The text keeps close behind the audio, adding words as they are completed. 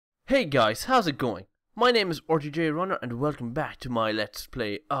Hey guys, how's it going? My name is RTJ Runner and welcome back to my Let's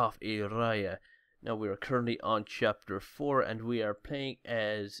Play of Araya. Now we are currently on chapter 4 and we are playing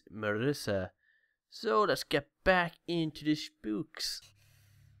as Marissa. So let's get back into the spooks.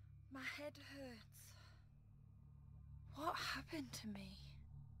 My head hurts. What happened to me?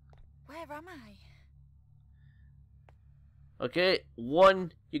 Where am I? Okay,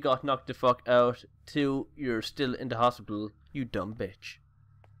 1, you got knocked the fuck out. 2, you're still in the hospital, you dumb bitch.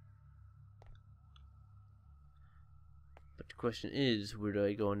 But the question is, where do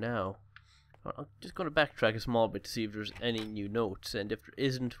I go now? I'm just going to backtrack a small bit to see if there's any new notes, and if there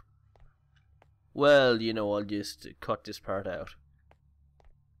isn't, well, you know, I'll just cut this part out.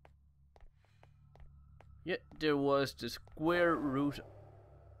 Yeah, there was the square root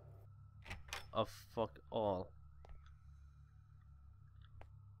of fuck all.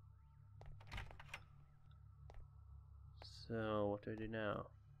 So, what do I do now?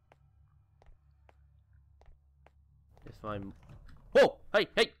 If I'm... Whoa! Hey!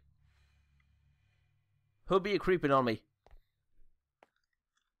 Hey! Who be you creeping on me?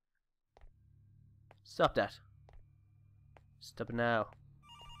 Stop that. Stop it now.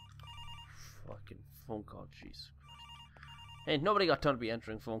 Fucking phone call, jeez. Ain't nobody got time to be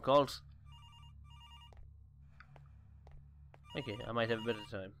answering phone calls. Okay, I might have a bit of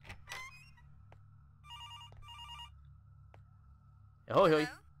time. Ahoy, hoy.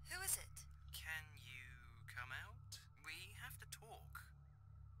 Hello? Who is it? Can you come out? We have to talk.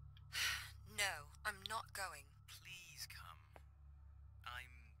 No, I'm not going. Please come.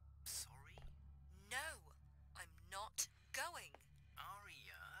 I'm sorry? No, I'm not going.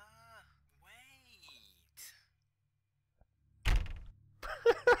 Arya, wait.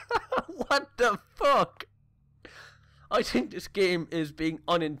 What the fuck? I think this game is being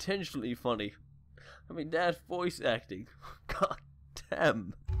unintentionally funny. I mean, that voice acting. God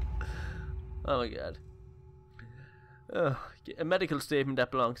damn. Oh my god. A medical statement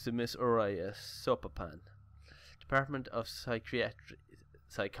that belongs to Miss Araya Sopapan. Department of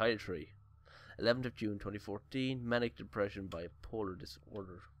Psychiatry. 11th of June 2014. Manic depression, bipolar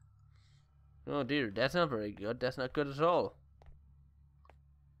disorder. Oh dear, that's not very good. That's not good at all.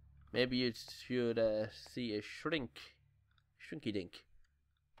 Maybe you should see a shrinky dink.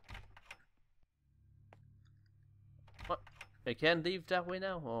 What? I can't leave that way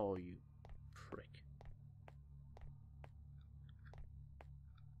now? Oh, you prick.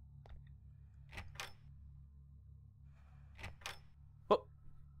 Oh.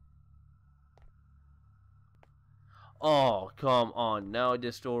 Oh, come on. Now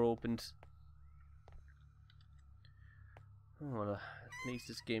this door opens. Oh, well, at least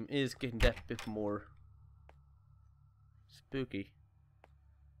this game is getting that bit more spooky.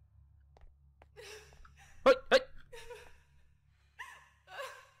 Hey, hey!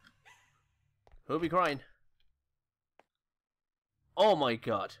 Who'll be crying? Oh my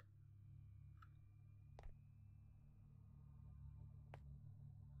god.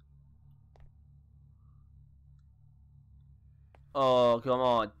 Oh, come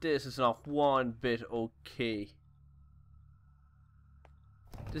on. This is not one bit okay.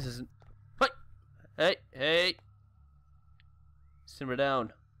 This isn't... Hey! Hey! Hey! Simmer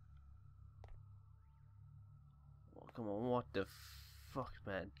down. Oh, come on. What the fuck,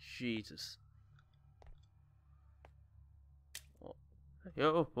 man? Jesus. Oh.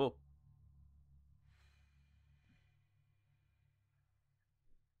 Yo, oh.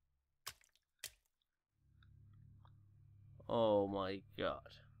 Oh my god.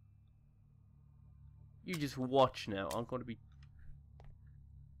 You just watch now. I'm going to be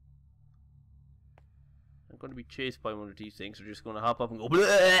chased by one of these things. They're just going to hop up and go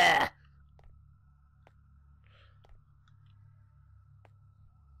bleh!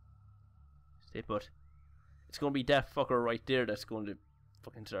 Stay put. It's going to be that fucker right there that's going to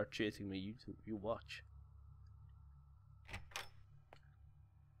fucking start chasing me. You watch.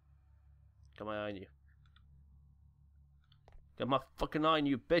 Got my eye on you. Got my fucking eye on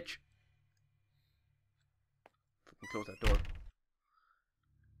you, bitch. Fucking close that door.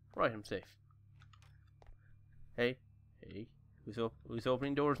 Right, I'm safe. Hey, hey, who's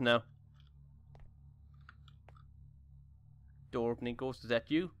opening doors now? Door opening ghost, is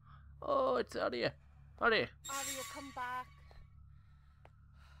that you? Oh, it's Araya. Araya. Arya, come back.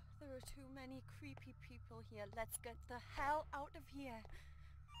 There are too many creepy people here. Let's get the hell out of here.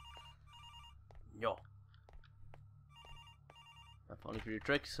 No. Not falling for your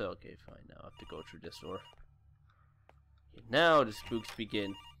tricks? Okay, fine. Now I have to go through this door. Okay, now the spooks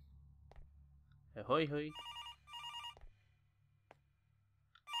begin. Ahoy, hoy.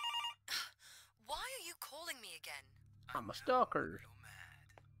 Why are you calling me again? I'm a stalker. You're mad.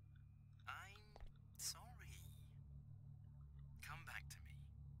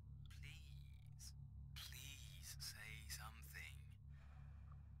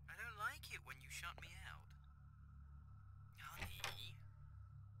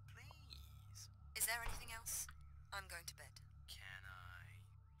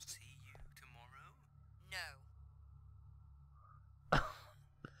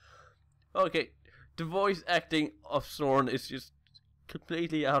 Okay, the voice acting of Sorn is just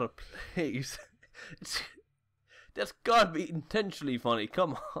completely out of place. That's gotta be intentionally funny.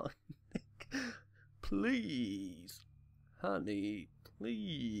 Come on. Please. Honey,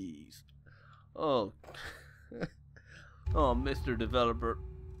 please. Oh. Oh, Mr. Developer.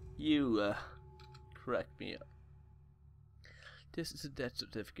 You, cracked me up. This is a death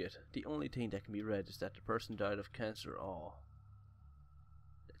certificate. The only thing that can be read is that the person died of cancer. Oh.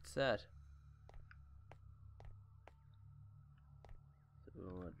 That's sad. So,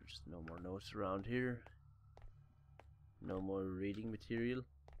 there's no more notes around here. No more reading material.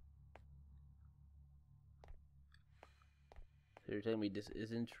 So you're telling me this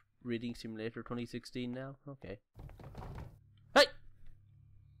isn't Reading Simulator 2016 now? Okay. Hey!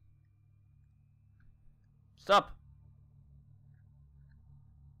 Stop!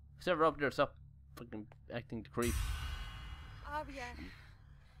 Who's ever up there, stop fucking acting the creep. Araya,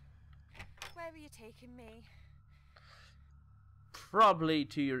 where are you taking me? Probably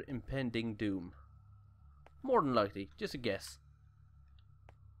to your impending doom. More than likely, just a guess.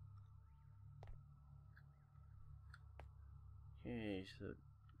 Okay, so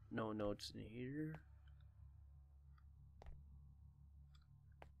no notes in here.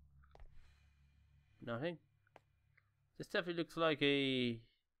 Nothing. This definitely looks like a...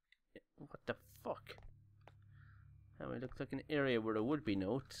 What the fuck? I mean, it looks like an area where there would be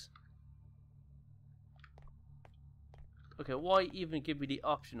notes. Okay, why even give me the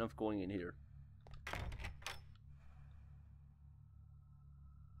option of going in here?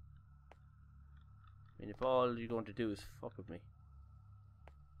 I mean, if all you're going to do is fuck with me.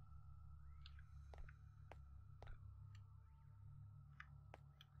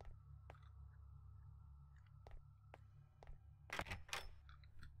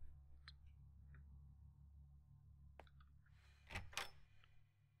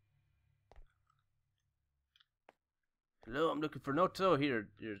 Hello, I'm looking for notes. Oh, here's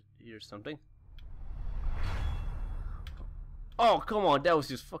something. Oh, come on, that was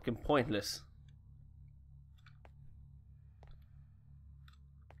just fucking pointless.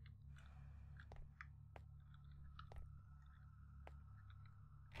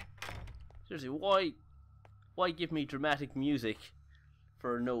 Seriously, why give me dramatic music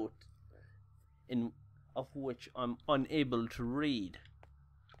for a note of which I'm unable to read?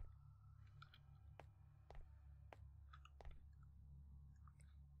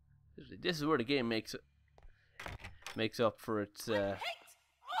 Seriously, this is where the game makes up for its I hate all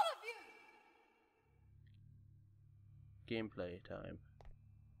of you! gameplay time.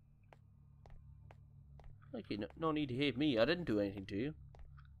 Okay, no need to hate me. I didn't do anything to you.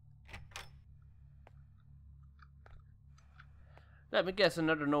 Let me guess,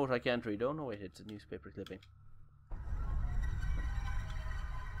 another note I can't read. Oh no, wait, it's a newspaper clipping.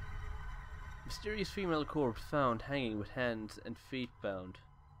 Mysterious female corpse found hanging with hands and feet bound.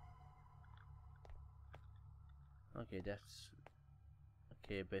 Okay, that's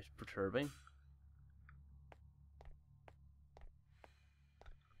okay, a bit perturbing.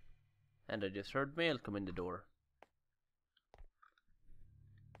 And I just heard mail come in the door.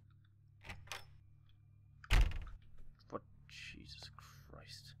 What? Jesus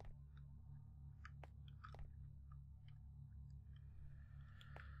Christ.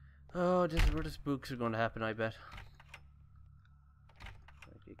 Oh, this is where the spooks are going to happen, I bet.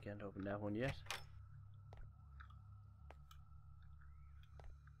 Okay, can't open that one yet.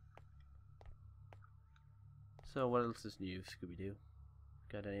 So what else is new, Scooby-Doo?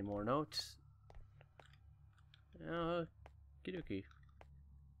 Got any more notes? Kidoki.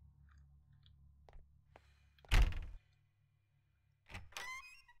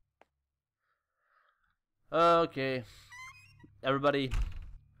 Okay. Everybody,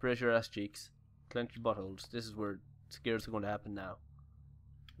 brace your ass cheeks. Clench your buttholes. This is where scares are going to happen now.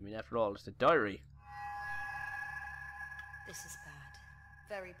 I mean, after all, it's a diary. This is bad.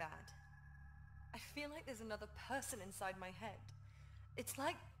 Very bad. I feel like there's another person inside my head. It's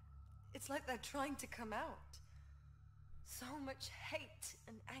like they're trying to come out. So much hate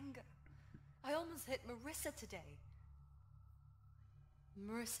and anger. I almost hit Marissa today.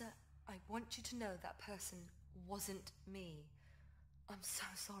 Marissa, I want you to know that person wasn't me. I'm so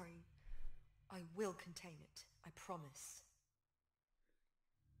sorry. I will contain it. I promise.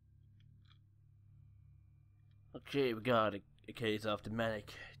 Okay, we got a case of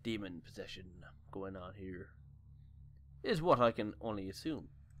demonic demon possession going on here. Is what I can only assume.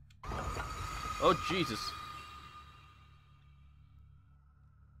 Oh, Jesus.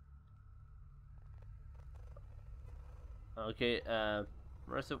 Okay,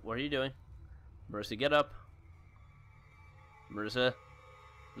 Marissa, what are you doing? Marissa, get up. Marissa.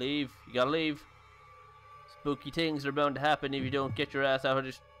 Leave. You gotta leave. Spooky things are bound to happen if you don't get your ass out of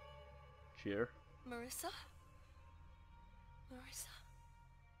this chair. Marissa? Marissa?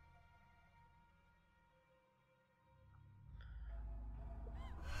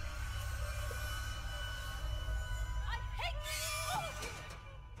 I hate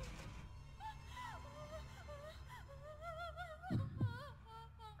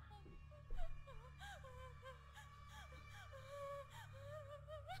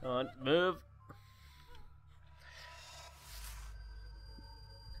Come on, move.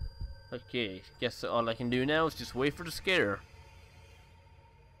 Okay, guess all I can do now is just wait for the scare.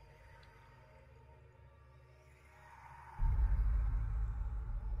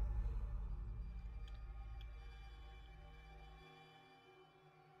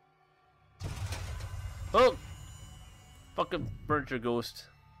 Oh! Fucking furniture ghost.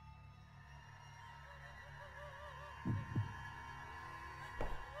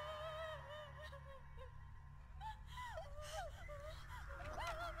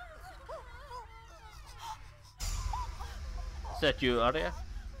 Is that you, Araya?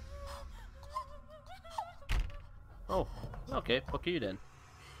 Oh, okay, fuck you then.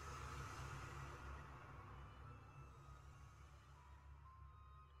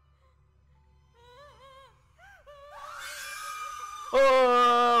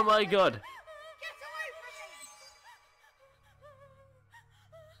 Oh my god! Get away from me!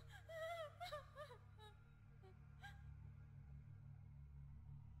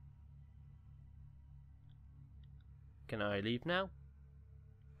 Can I leave now?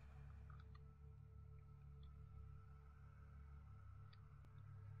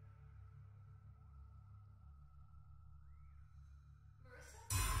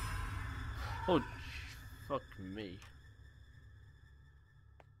 Oh, fuck me.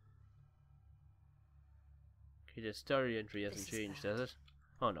 Okay, the story entry hasn't changed, has it?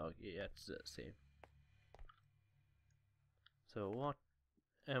 Oh no, yeah, it's the same. So what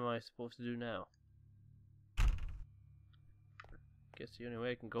am I supposed to do now? Guess the only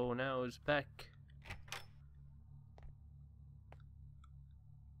way I can go now is back.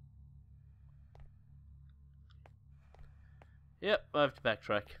 Yep, I have to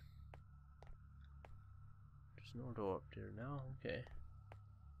backtrack. There's no door up there now, okay.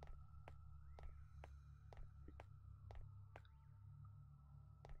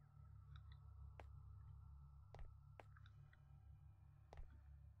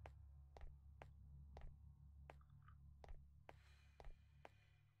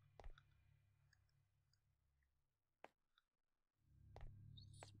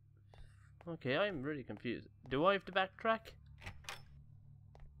 Okay, I'm really confused. Do I have to backtrack?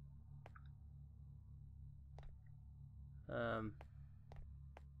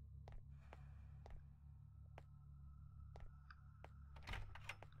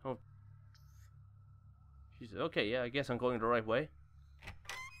 Oh. Jesus. Okay, yeah, I guess I'm going the right way.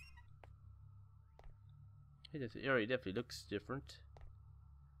 Hey, this area definitely looks different.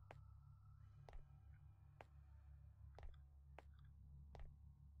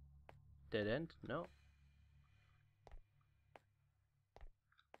 Dead end? No.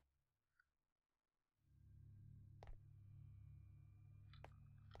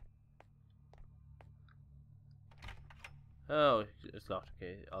 Oh, it's locked.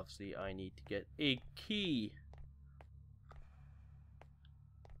 Okay, obviously I need to get a key.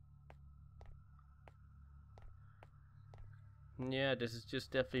 Yeah, this is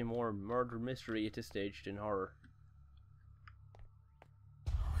just definitely more murder mystery at this stage than horror.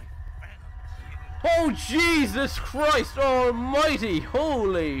 Oh, Jesus Christ almighty!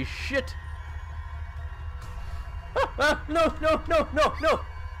 Holy shit! No, no, no, no, no!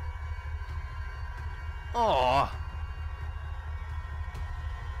 Aww.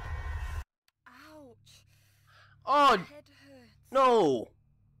 Ouch. Oh, My head hurts. no!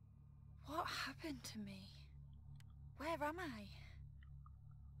 What happened to me? Where am I?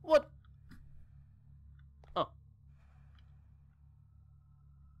 What? Oh.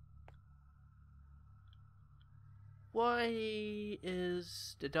 Why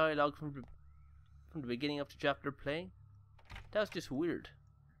is the dialogue from the beginning of the chapter playing? That's just weird.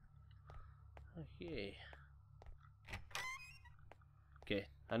 Okay. Okay,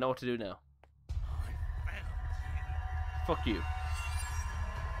 I know what to do now. Fuck you.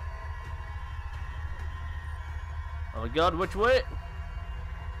 Oh my god, which way?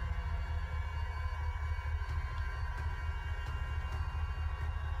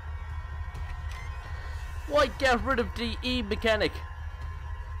 Why get rid of the E mechanic?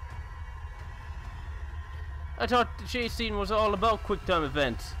 I thought the chase scene was all about quick time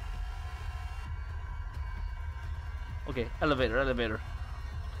events. Okay, elevator, elevator.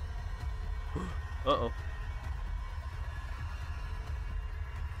 Uh-oh.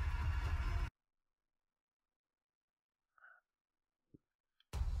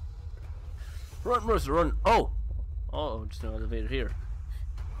 Run, Marissa, run! Oh! Oh, just an elevator here.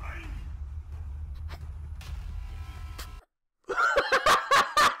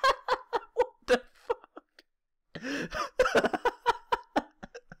 What the fuck?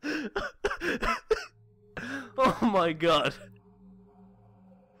 Oh my god.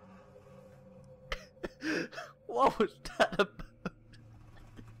 What was that about?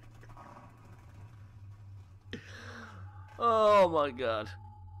 Oh my god.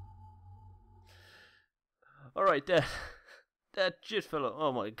 Alright, that shit fellow.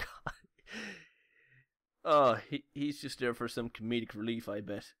 Oh my god. Oh, he's just there for some comedic relief, I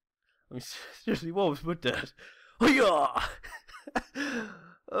bet. I mean, seriously, what was with that? Oh yeah!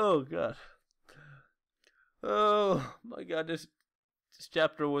 Oh god. Oh my god, this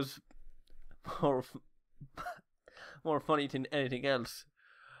chapter was more more funny than anything else.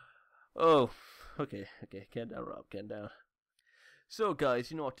 Oh, okay, calm down, Rob, calm down. So guys,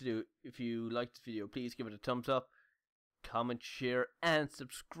 you know what to do. If you liked this video, please give it a thumbs up, comment, share, and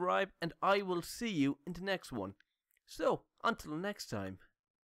subscribe, and I will see you in the next one. So, until next time,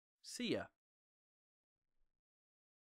 see ya.